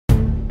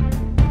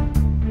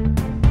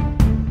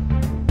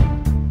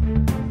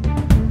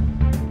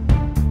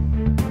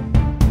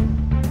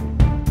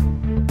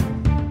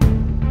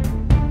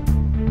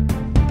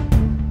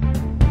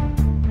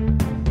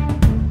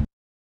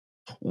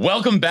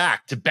Welcome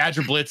back to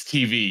BadgerBlitz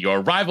TV, your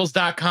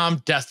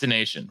Rivals.com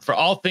destination for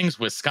all things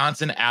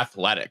Wisconsin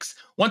athletics.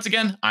 Once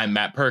again, I'm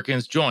Matt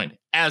Perkins, joined,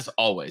 as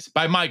always,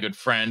 by my good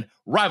friend,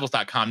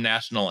 Rivals.com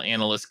national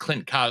analyst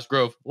Clint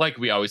Cosgrove. Like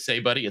we always say,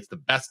 buddy, it's the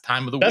best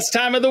time of the week. Best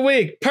time of the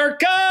week.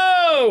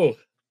 Perko!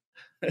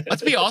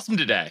 Let's be awesome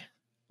today.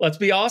 Let's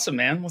be awesome,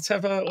 man. Let's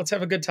have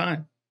a good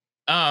time.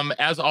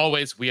 As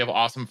always, we have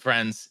awesome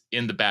friends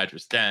in the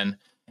Badgers Den.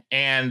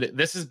 And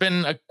this has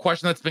been a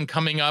question that's been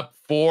coming up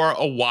for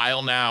a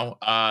while now.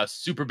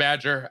 Super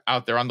Badger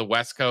out there on the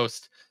West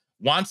Coast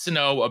wants to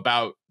know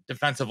about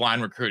defensive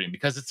line recruiting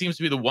because it seems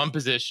to be the one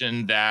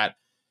position that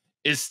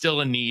is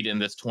still a need in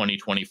this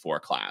 2024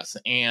 class.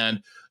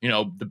 And, you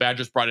know, the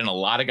Badgers brought in a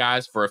lot of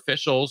guys for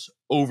officials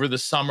over the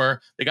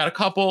summer. They got a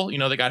couple, you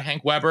know, they got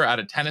Hank Weber out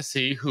of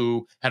Tennessee,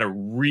 who had a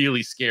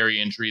really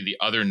scary injury the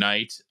other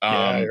night.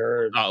 I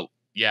heard.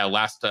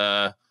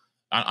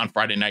 On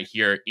Friday night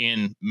here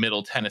in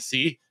Middle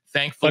Tennessee.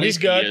 Thankfully, but he's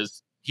good.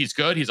 He's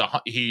good. He's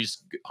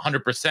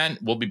 100%.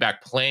 We'll be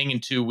back playing in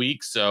 2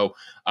 weeks. So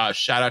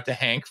shout out to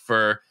Hank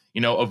for,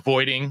 you know,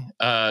 avoiding,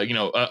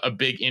 a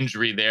big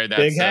injury there. That's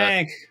Big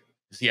Hank.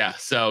 Yeah.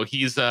 So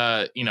he's,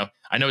 you know,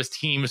 I know his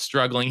team is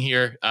struggling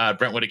here.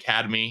 Brentwood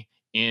Academy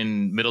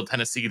in Middle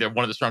Tennessee. They're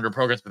one of the stronger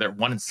programs, but they're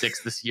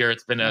 1-6 this year.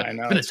 It's been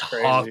a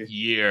tough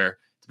year.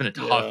 It's been a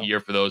tough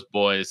year for those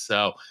boys.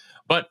 So,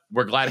 but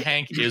we're glad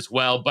Hank is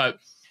well. But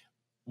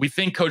we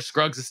think Coach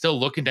Scruggs is still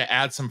looking to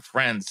add some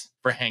friends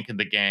for Hank and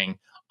the gang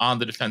on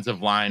the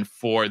defensive line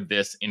for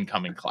this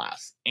incoming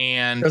class.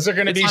 And those are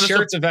going to be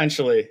shirts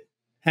eventually.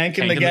 Hank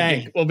and the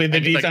gang will be the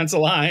defensive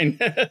line.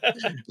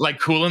 Like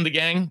Cool and the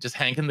Gang, just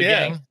Hank and the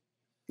gang.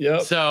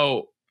 Yep.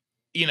 So,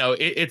 you know,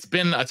 it's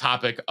been a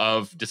topic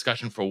of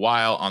discussion for a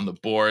while on the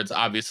boards.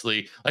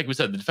 Obviously, like we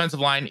said, the defensive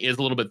line is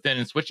a little bit thin,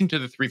 and switching to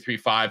the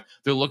 3-3-5,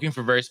 they're looking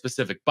for very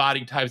specific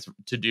body types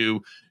to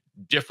do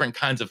different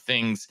kinds of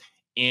things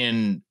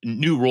in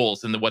new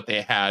roles than what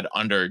they had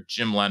under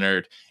Jim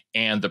Leonard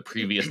and the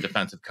previous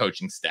defensive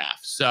coaching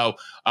staff. So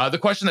the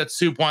question that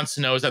Soup wants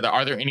to know is that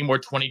are there any more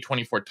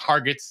 2024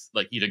 targets,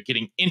 like either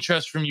getting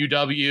interest from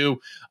UW,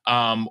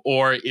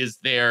 or is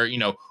there, you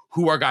know,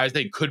 who are guys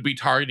they could be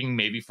targeting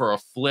maybe for a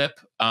flip,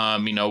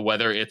 you know,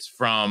 whether it's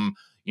from,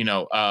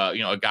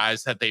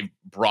 guys that they've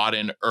brought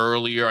in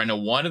earlier. I know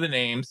one of the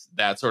names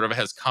that sort of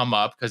has come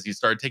up because he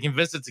started taking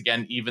visits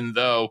again, even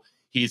though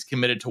he's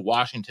committed to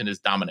Washington, is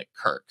Dominic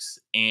Kirks.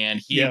 And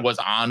he was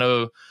on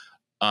a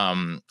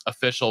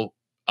official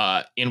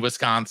in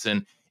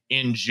Wisconsin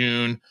in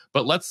June.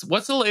 But what's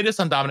the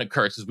latest on Dominic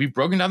Kirks? Because we've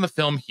broken down the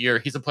film here.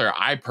 He's a player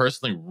I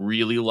personally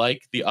really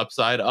like the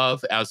upside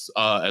of as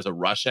a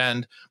rush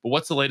end. But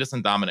what's the latest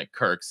on Dominic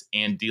Kirks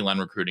and D-line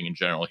recruiting in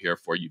general here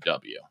for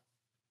UW?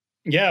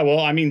 Yeah,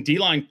 well, I mean,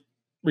 D-line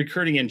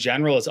recruiting in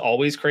general is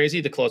always crazy.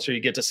 The closer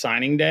you get to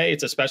signing day,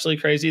 it's especially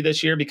crazy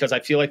this year because I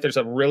feel like there's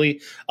a really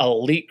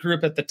elite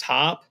group at the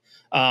top,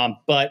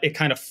 but it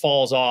kind of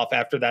falls off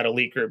after that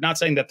elite group. Not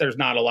saying that there's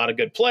not a lot of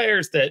good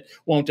players that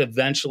won't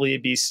eventually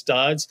be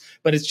studs,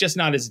 but it's just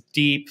not as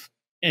deep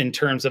in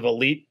terms of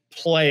elite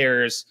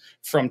players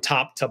from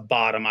top to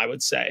bottom. I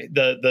would say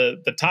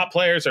the top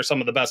players are some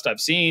of the best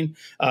I've seen.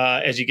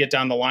 As you get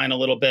down the line a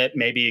little bit,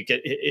 maybe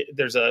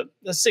there's a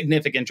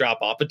significant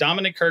drop off. But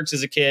Dominic Kirks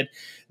is a kid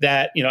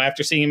that, you know,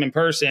 after seeing him in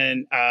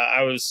person,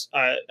 it was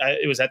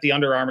at the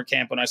Under Armour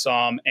camp when I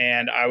saw him,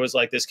 and I was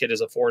like, this kid is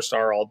a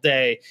 4-star all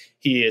day.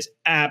 He is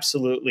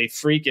absolutely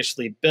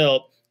freakishly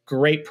built.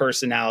 Great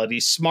personality,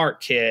 smart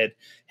kid,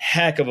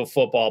 heck of a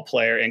football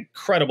player,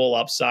 incredible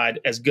upside,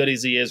 as good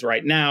as he is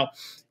right now.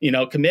 You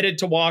know, committed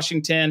to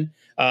Washington.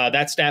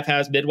 That staff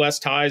has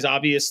Midwest ties,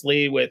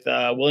 obviously, with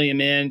William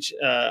Inge,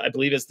 I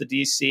believe is the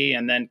DC,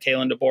 and then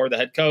Kalen DeBoer, the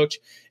head coach,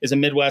 is a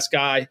Midwest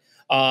guy.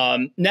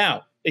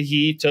 Now,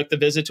 he took the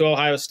visit to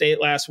Ohio State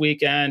last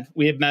weekend.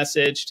 We have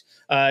messaged.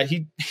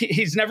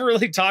 He's never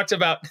really talked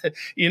about,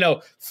 you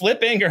know,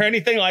 flipping or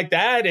anything like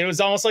that. It was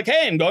almost like,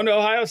 hey, I'm going to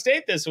Ohio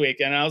State this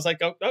week. And I was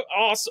like, oh,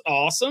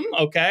 awesome.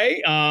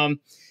 Okay.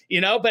 You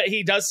know, but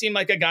he does seem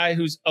like a guy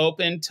who's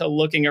open to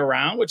looking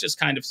around, which is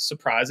kind of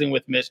surprising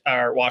with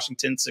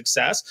Washington's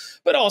success.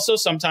 But also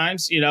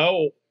sometimes, you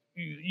know,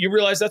 you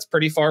realize that's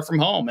pretty far from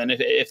home. And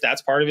if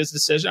that's part of his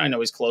decision, I know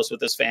he's close with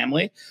his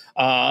family,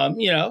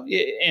 you know,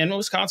 and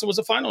Wisconsin was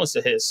a finalist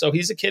of his. So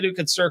he's a kid who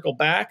could circle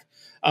back.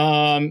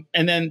 And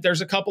then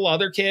there's a couple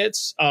other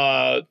kids,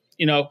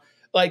 you know,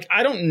 like,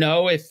 I don't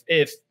know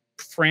if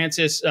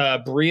Francis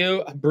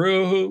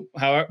Brewu,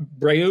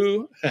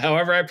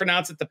 however I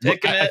pronounce it, the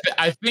pick of it.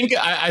 I think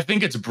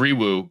it's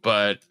Brewu,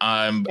 but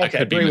I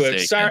could be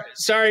mistaken.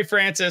 Sorry,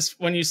 Francis,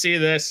 when you see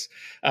this.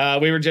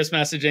 We were just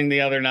messaging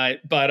the other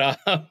night, but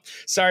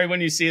sorry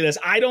when you see this.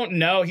 I don't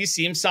know. He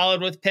seems solid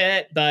with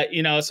Pitt, but,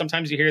 you know,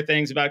 sometimes you hear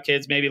things about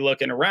kids maybe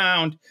looking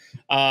around.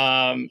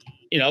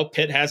 You know,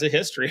 Pitt has a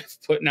history of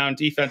putting down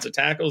defensive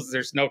tackles.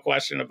 There's no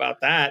question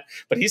about that.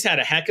 But he's had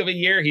a heck of a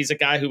year. He's a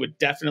guy who would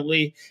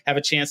definitely have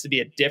a chance to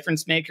be a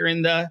difference maker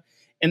in the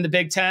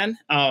Big Ten.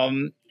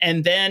 And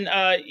then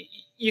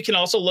you can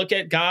also look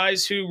at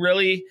guys who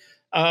really,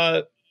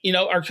 you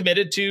know, are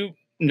committed to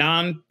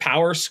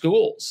non-power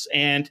schools.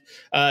 And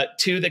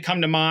two that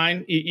come to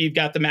mind, you've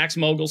got the Max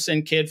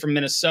Mogelson kid from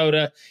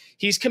Minnesota.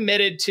 He's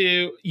committed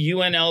to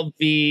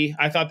UNLV.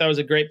 I thought that was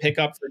a great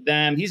pickup for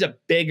them. He's a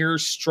bigger,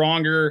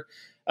 stronger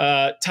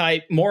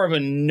type, more of a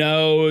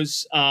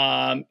nose,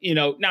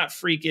 not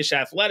freakish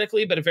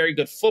athletically, but a very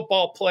good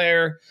football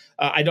player.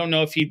 I don't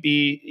know if he'd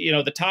be,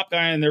 the top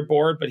guy on their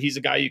board, but he's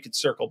a guy you could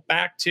circle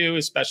back to,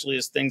 especially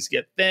as things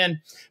get thin.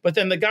 But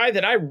then the guy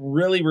that I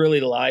really,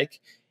 really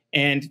like,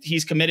 and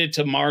he's committed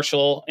to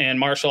Marshall, and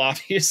Marshall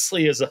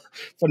obviously is a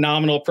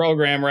phenomenal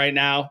program right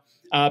now.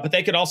 But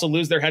they could also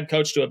lose their head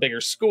coach to a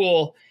bigger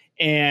school,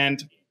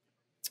 and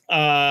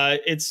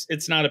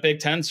it's not a Big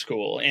Ten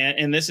school.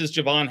 And this is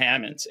Javon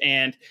Hammonds,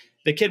 and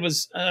the kid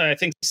was I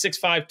think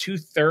 6'5",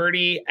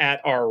 230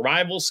 at our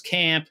rivals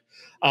camp.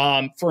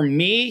 For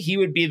me, he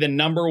would be the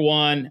number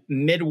one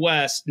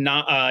Midwest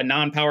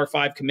non-Power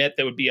 5 commit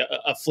that would be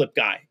a flip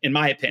guy, in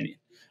my opinion.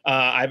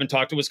 I haven't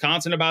talked to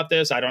Wisconsin about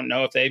this. I don't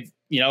know if they've,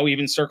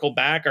 even circled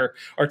back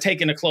or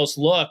taken a close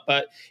look.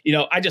 But,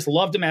 I just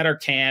loved him at our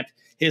camp.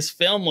 His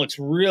film looks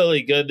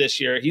really good this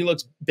year. He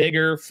looks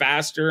bigger,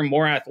 faster,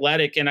 more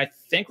athletic. And I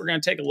think we're going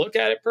to take a look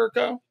at it,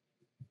 Perko.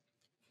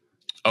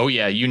 Oh,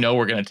 yeah.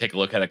 We're going to take a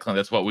look at it, Clint.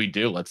 That's what we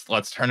do.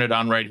 Let's turn it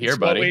on right here,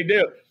 buddy. What we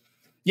do.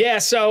 Yeah.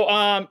 So,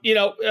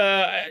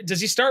 does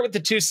he start with the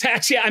 2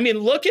 sacks? Yeah. I mean,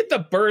 look at the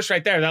burst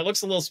right there. That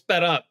looks a little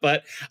sped up,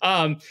 but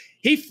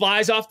he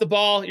flies off the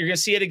ball. You're going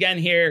to see it again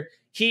here.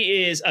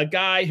 He is a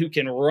guy who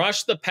can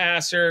rush the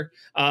passer.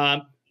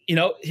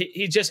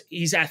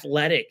 He's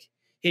athletic.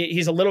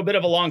 He's a little bit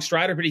of a long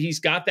strider, but he's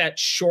got that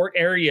short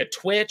area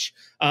twitch.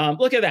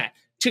 Look at that.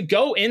 To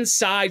go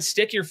inside,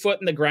 stick your foot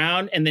in the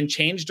ground, and then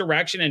change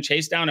direction and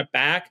chase down a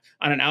back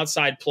on an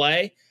outside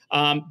play.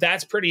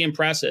 That's pretty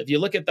impressive. You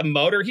look at the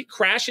motor, he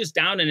crashes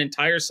down an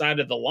entire side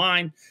of the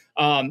line.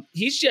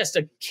 He's just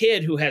a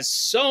kid who has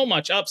so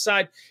much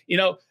upside.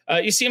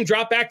 You see him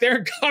drop back there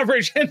in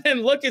coverage, and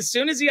then look, as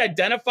soon as he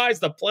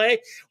identifies the play,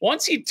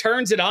 once he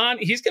turns it on,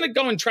 he's going to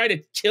go and try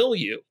to kill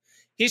you.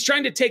 He's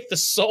trying to take the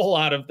soul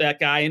out of that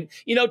guy. And,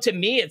 to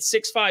me, at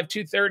 6'5",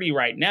 230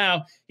 right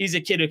now, he's a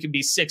kid who could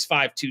be 6'5",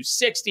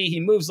 260. He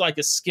moves like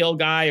a skill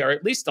guy, or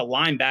at least a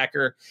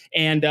linebacker.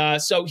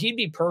 And so he'd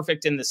be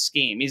perfect in the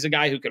scheme. He's a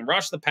guy who can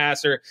rush the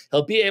passer.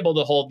 He'll be able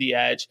to hold the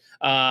edge.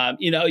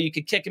 You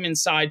could kick him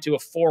inside to a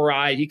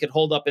 4-eye. He could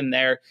hold up in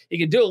there. He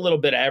could do a little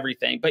bit of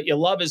everything. But you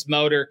love his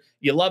motor.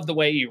 You love the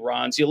way he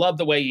runs. You love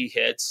the way he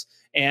hits.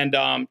 And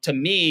to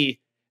me,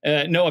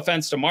 no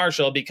offense to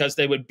Marshall, because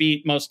they would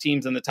beat most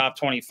teams in the top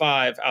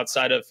 25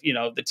 outside of,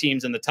 the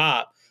teams in the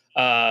top.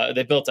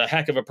 They built a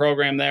heck of a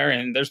program there,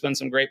 and there's been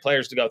some great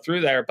players to go through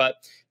there. But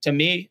to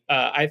me,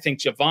 I think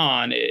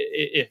Javon,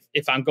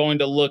 if I'm going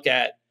to look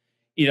at,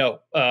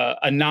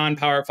 a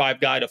non-Power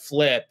 5 guy to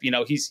flip,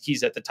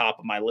 he's at the top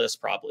of my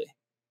list probably,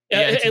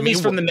 at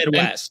least from the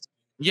Midwest.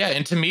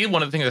 And to me,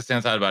 one of the things that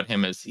stands out about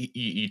him is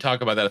you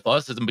talk about that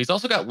athleticism, but he's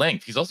also got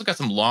length. He's also got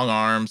some long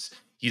arms.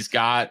 He's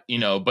got,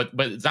 but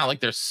it's not like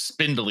they're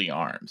spindly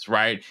arms,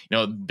 right?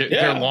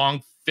 They're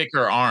long,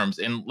 thicker arms.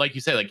 And like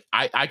you said, like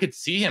I could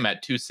see him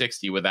at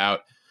 260 without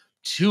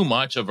too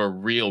much of a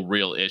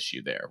real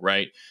issue there,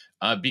 right?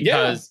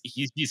 Because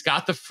he's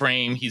got the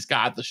frame, he's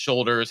got the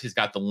shoulders, he's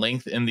got the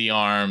length in the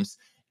arms.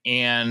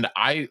 And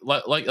I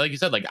like you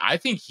said, like I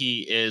think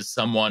he is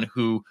someone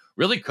who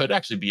really could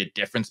actually be a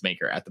difference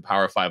maker at the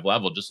Power 5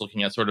 level, just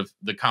looking at sort of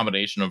the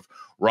combination of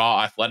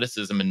raw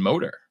athleticism and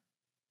motor.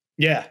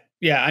 Yeah.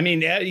 Yeah, I mean,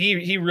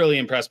 he really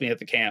impressed me at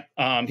the camp.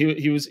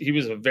 He was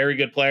a very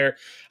good player.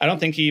 I don't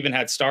think he even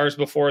had stars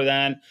before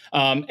then.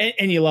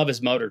 And you love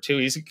his motor too.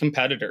 He's a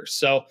competitor.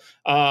 So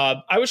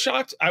I was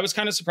shocked. I was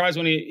kind of surprised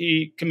when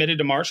he committed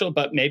to Marshall,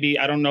 but maybe,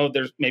 I don't know,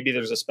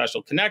 there's a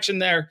special connection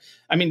there.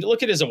 I mean,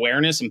 look at his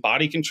awareness and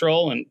body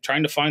control and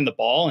trying to find the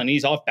ball, and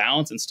he's off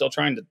balance and still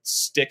trying to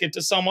stick it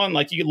to someone.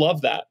 Like, you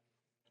love that.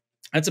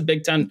 That's a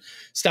Big Ten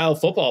style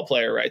football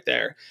player right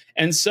there.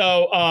 And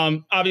so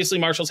obviously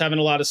Marshall's having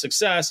a lot of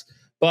success,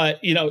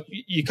 but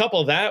you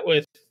couple that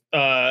with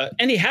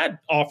and he had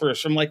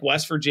offers from like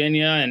West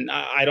Virginia, and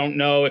I don't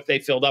know if they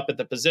filled up at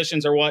the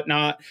positions or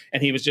whatnot,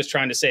 and he was just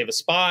trying to save a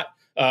spot,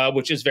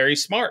 which is very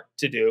smart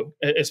to do,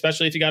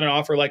 especially if you got an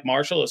offer like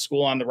Marshall, a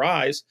school on the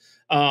rise.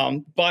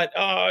 But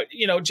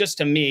just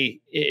to me,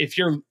 if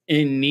you're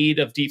in need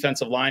of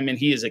defensive linemen,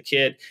 he is a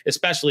kid,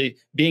 especially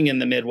being in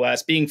the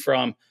Midwest, being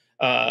from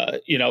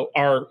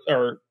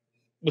our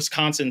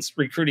Wisconsin's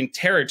recruiting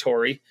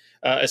territory,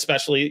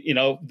 especially,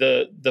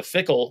 the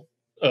Fickle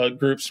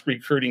group's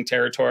recruiting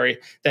territory,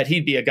 that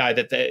he'd be a guy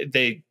that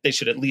they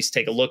should at least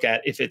take a look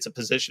at if it's a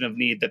position of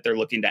need that they're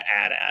looking to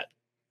add at.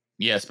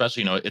 Yeah,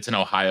 especially, it's an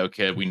Ohio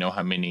kid. We know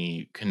how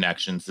many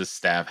connections this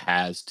staff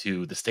has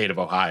to the state of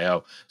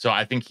Ohio. So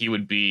I think he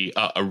would be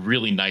a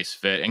really nice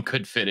fit and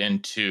could fit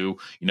into,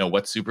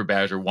 what Super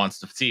Badger wants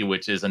to see,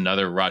 which is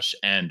another rush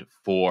end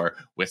for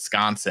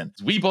Wisconsin.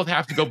 We both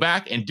have to go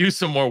back and do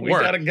some more work.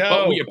 We gotta go.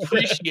 But we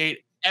appreciate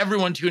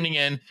everyone tuning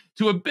in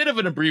to a bit of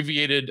an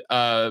abbreviated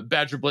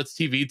Badger Blitz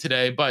TV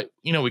today, but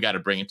we got to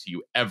bring it to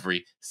you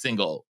every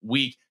single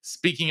week.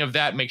 Speaking of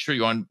that, make sure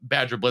you're on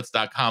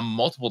BadgerBlitz.com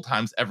multiple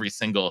times every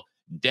single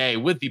day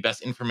with the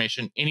best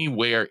information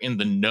anywhere in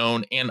the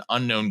known and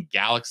unknown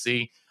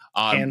galaxy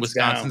on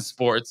Wisconsin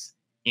sports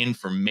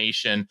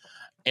information.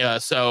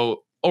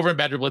 So over at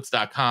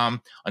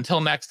BadgerBlitz.com. Until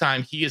next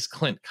time, he is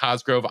Clint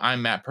Cosgrove.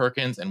 I'm Matt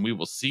Perkins, and we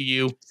will see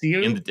you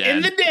in the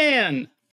den.